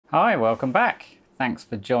Hi, welcome back. Thanks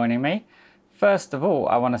for joining me. First of all,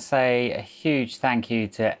 I want to say a huge thank you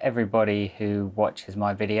to everybody who watches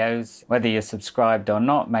my videos. Whether you're subscribed or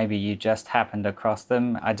not, maybe you just happened across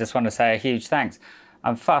them. I just want to say a huge thanks.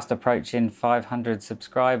 I'm fast approaching 500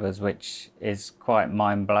 subscribers, which is quite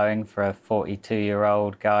mind-blowing for a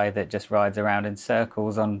 42-year-old guy that just rides around in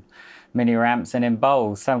circles on mini ramps and in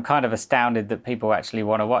bowls. So I'm kind of astounded that people actually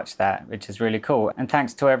want to watch that, which is really cool. And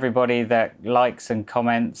thanks to everybody that likes and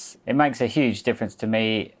comments. It makes a huge difference to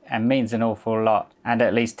me and means an awful lot, and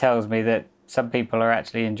at least tells me that some people are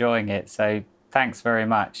actually enjoying it. So thanks very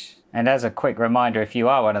much. And as a quick reminder, if you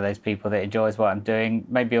are one of those people that enjoys what I'm doing,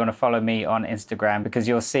 maybe you want to follow me on Instagram, because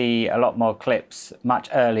you'll see a lot more clips much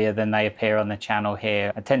earlier than they appear on the channel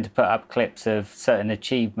here. I tend to put up clips of certain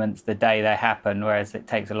achievements the day they happen, whereas it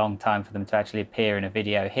takes a long time for them to actually appear in a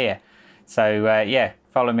video here. So yeah,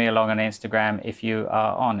 follow me along on Instagram if you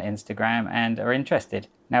are on Instagram and are interested.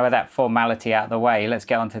 Now with that formality out of the way, let's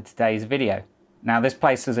get on to today's video. Now this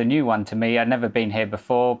place was a new one to me. I'd never been here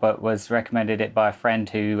before, but was recommended it by a friend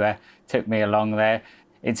who took me along there.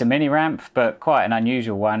 It's a mini ramp, but quite an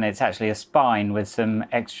unusual one. It's actually a spine with some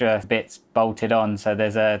extra bits bolted on. So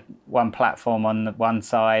there's one platform on the one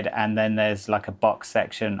side, and then there's like a box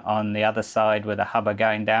section on the other side with a hubba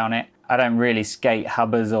going down it. I don't really skate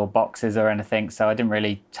hubbas or boxes or anything, so I didn't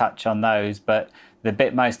really touch on those, but the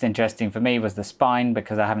bit most interesting for me was the spine,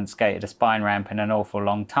 because I haven't skated a spine ramp in an awful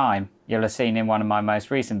long time. You'll have seen in one of my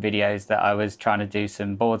most recent videos that I was trying to do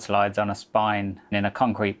some board slides on a spine in a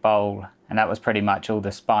concrete bowl, and that was pretty much all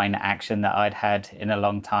the spine action that I'd had in a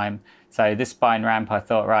long time. So this spine ramp, I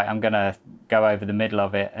thought, right, I'm gonna go over the middle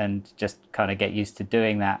of it and just kind of get used to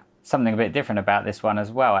doing that. Something a bit different about this one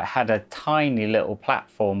as well, it had a tiny little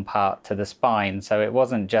platform part to the spine, so it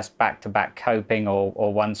wasn't just back-to-back coping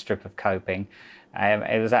or one strip of coping.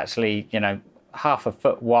 It was actually, you know, half a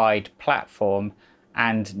foot wide platform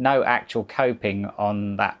and no actual coping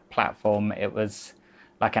on that platform. It was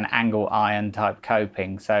like an angle iron type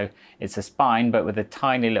coping. So it's a spine, but with a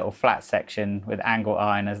tiny little flat section with angle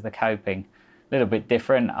iron as the coping. A little bit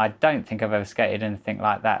different. I don't think I've ever skated anything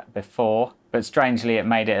like that before, but strangely it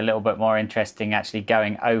made it a little bit more interesting actually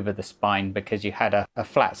going over the spine, because you had a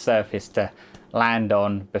flat surface to land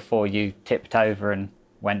on before you tipped over and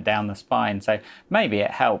went down the spine. So maybe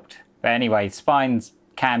it helped. But anyway, spines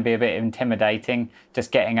can be a bit intimidating,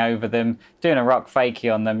 just getting over them. Doing a rock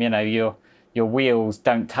fakie on them, you know, your wheels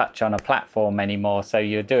don't touch on a platform anymore, so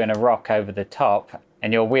you're doing a rock over the top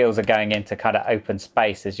and your wheels are going into kind of open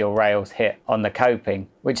space as your rails hit on the coping,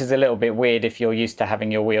 which is a little bit weird if you're used to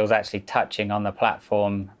having your wheels actually touching on the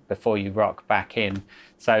platform before you rock back in.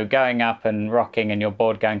 So going up and rocking and your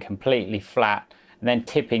board going completely flat and then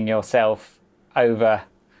tipping yourself over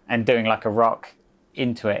and doing like a rock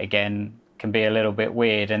into it again can be a little bit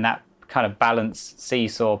weird, and that kind of balance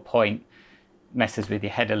seesaw point messes with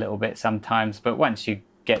your head a little bit sometimes, but once you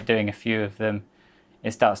get doing a few of them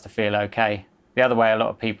it starts to feel okay. The other way a lot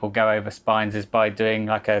of people go over spines is by doing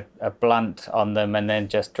like a blunt on them and then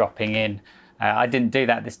just dropping in. I didn't do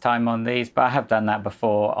that this time on these, but I have done that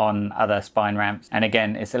before on other spine ramps, and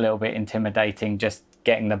again it's a little bit intimidating just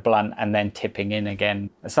getting the blunt and then tipping in again.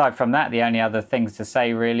 Aside from that, the only other things to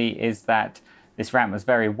say really is that this ramp was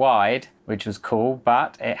very wide, which was cool,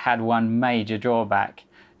 but it had one major drawback,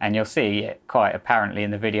 and you'll see it quite apparently in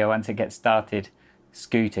the video once it gets started.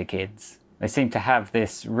 Scooter kids. They seem to have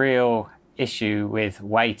this real issue with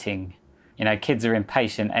waiting. You know, kids are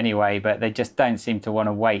impatient anyway, but they just don't seem to want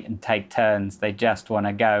to wait and take turns. They just want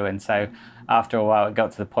to go, and so after a while it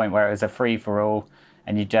got to the point where it was a free-for-all,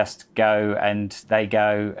 and you just go and they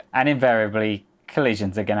go, and invariably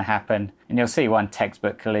collisions are going to happen. And you'll see one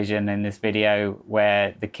textbook collision in this video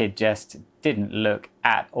where the kid just didn't look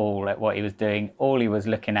at all at what he was doing. All he was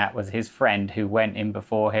looking at was his friend who went in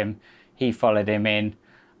before him. He followed him in.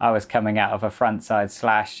 I was coming out of a frontside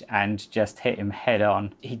slash and just hit him head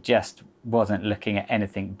on. He just wasn't looking at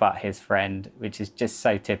anything but his friend, which is just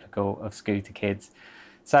so typical of scooter kids.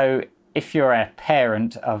 So if you're a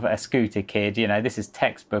parent of a scooter kid, you know, this is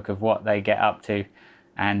textbook of what they get up to.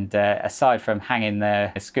 And aside from hanging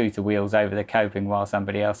their scooter wheels over the coping while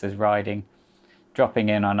somebody else is riding, dropping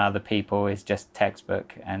in on other people is just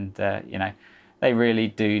textbook. And, you know, they really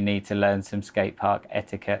do need to learn some skate park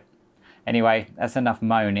etiquette. Anyway, that's enough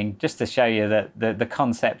moaning, just to show you that the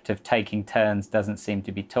concept of taking turns doesn't seem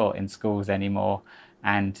to be taught in schools anymore.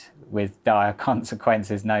 and with dire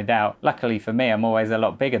consequences, no doubt. Luckily for me, I'm always a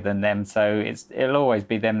lot bigger than them, so it'll always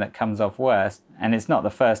be them that comes off worst. And it's not the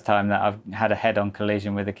first time that I've had a head-on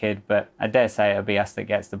collision with a kid, but I dare say it'll be us that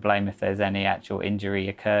gets the blame if there's any actual injury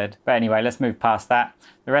occurred. But anyway, let's move past that.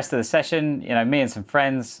 The rest of the session, you know, me and some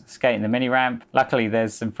friends skating the mini ramp. Luckily,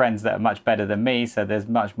 there's some friends that are much better than me, so there's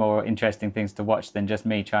much more interesting things to watch than just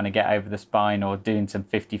me trying to get over the spine or doing some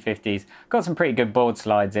 50-50s. Got some pretty good board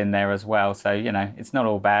slides in there as well, so, you know, it's not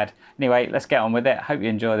all bad. Anyway, let's get on with it. Hope you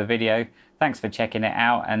enjoy the video. Thanks for checking it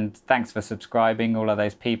out, and thanks for subscribing, all of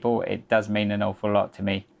those people. It does mean an awful lot to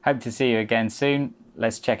me. Hope to see you again soon.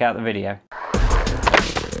 Let's check out the video.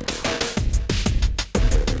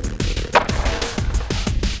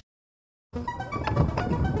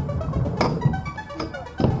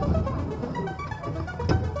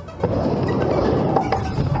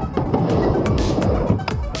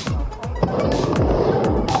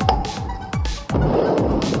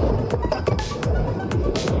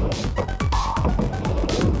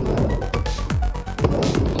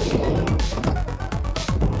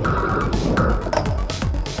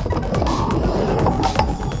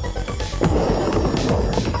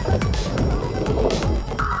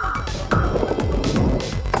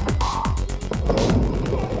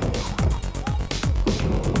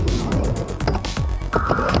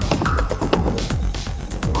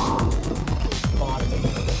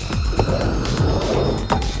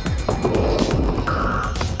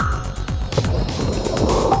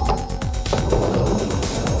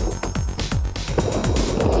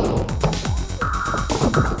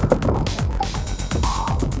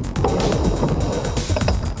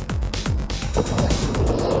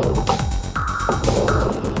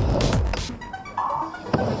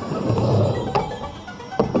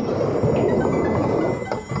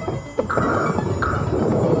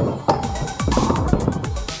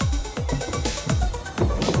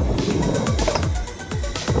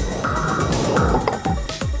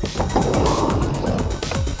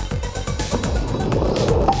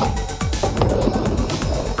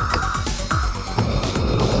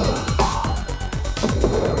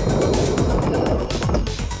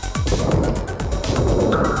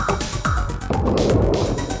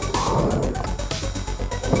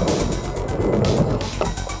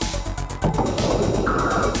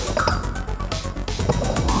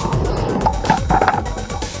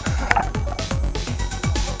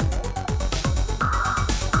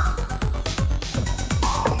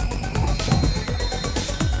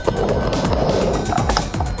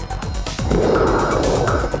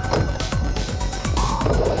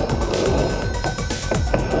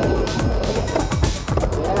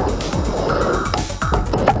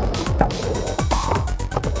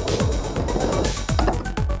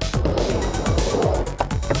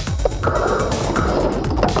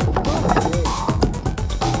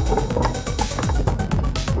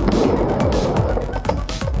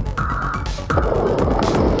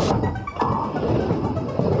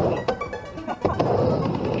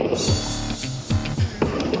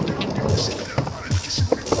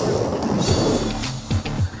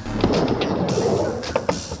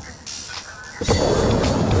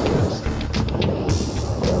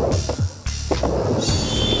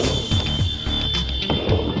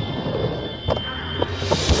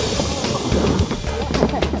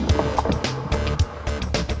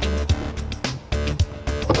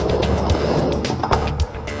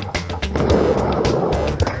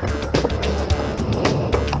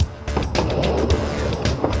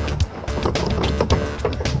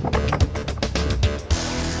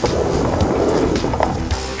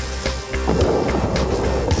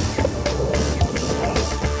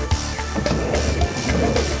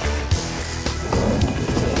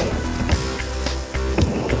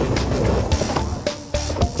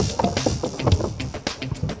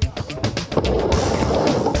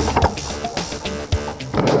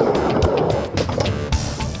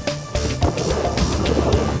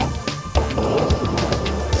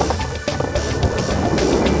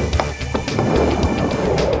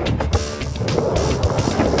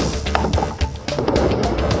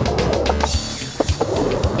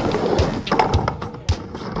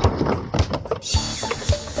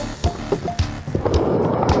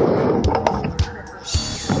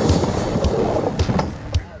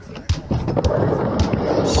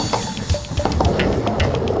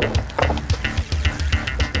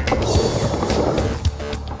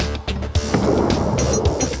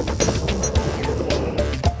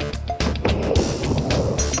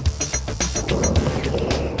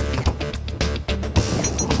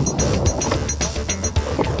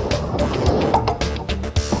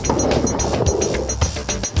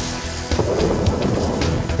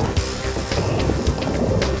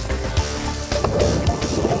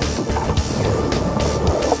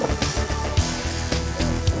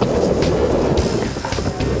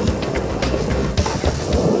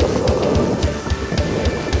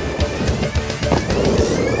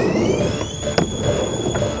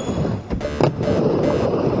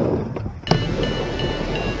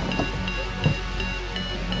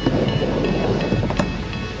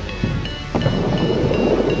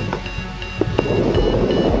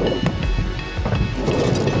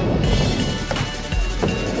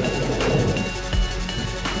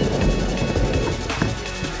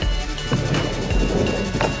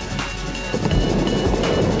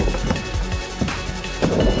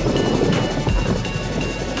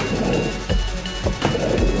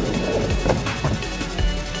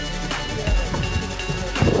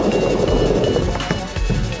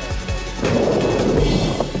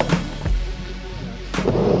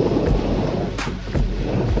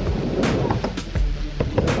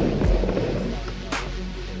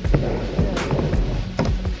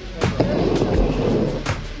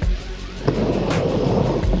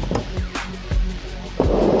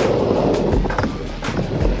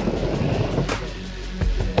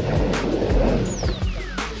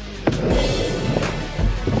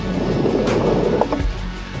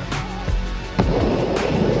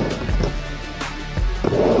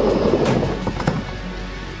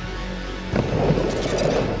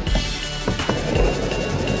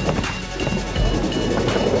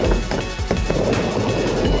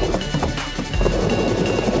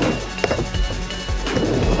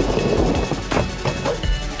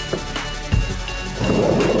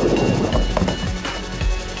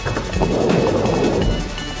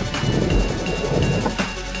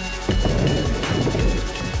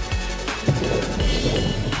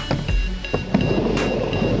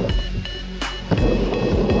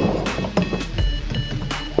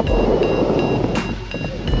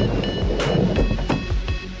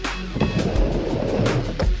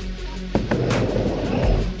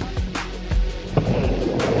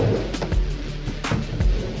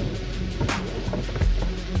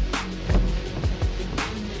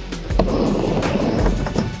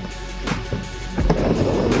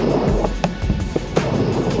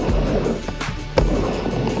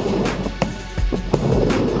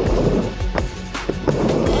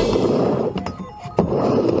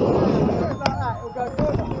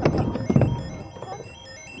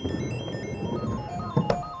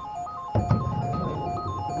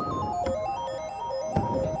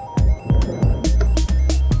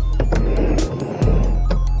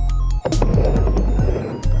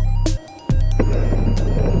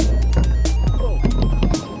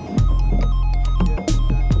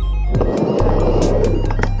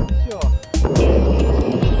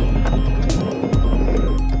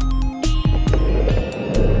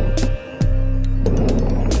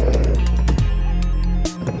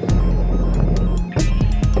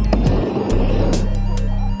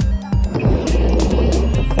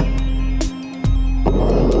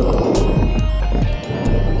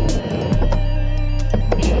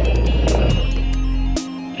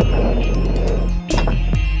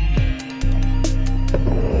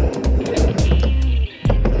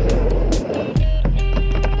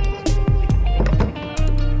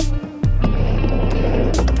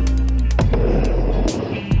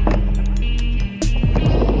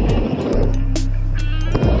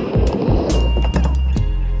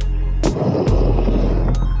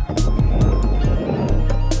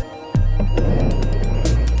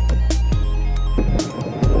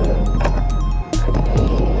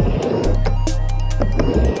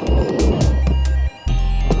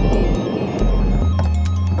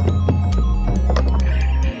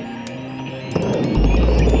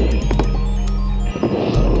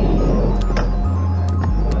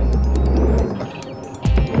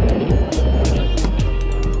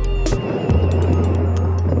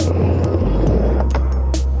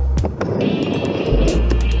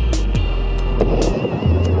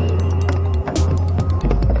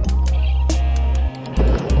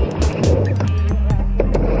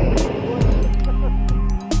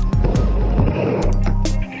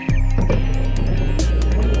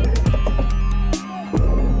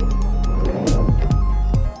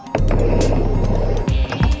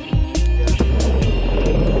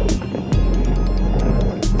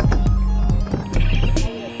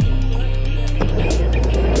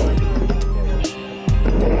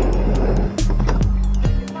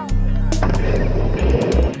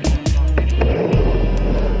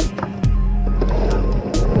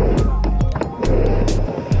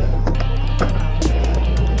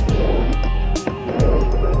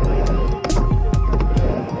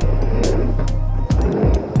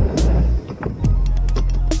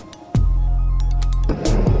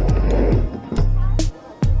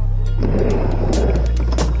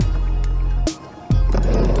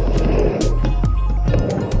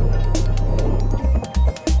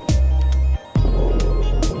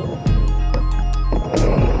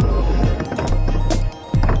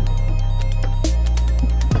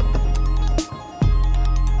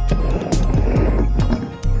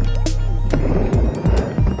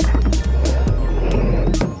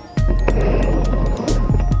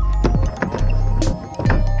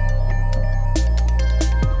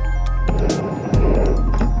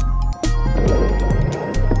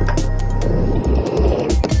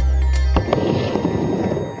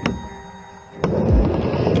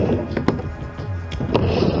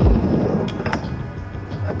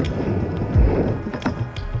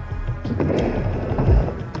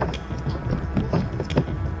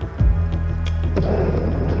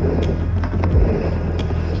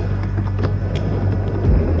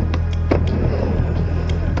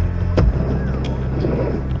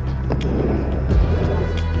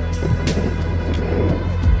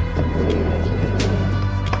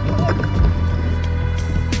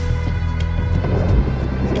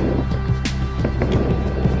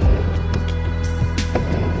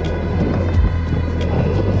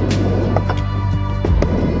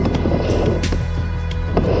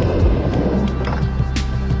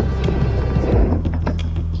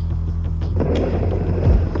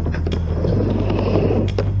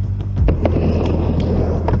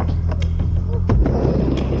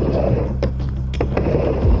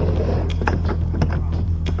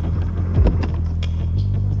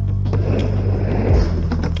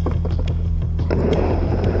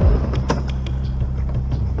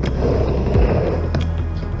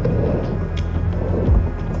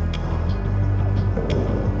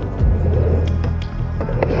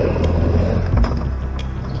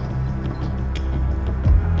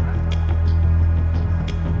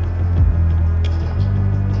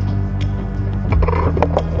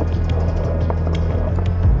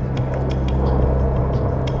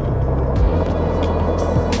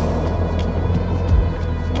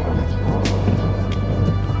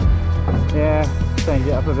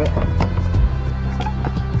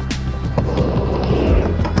 it.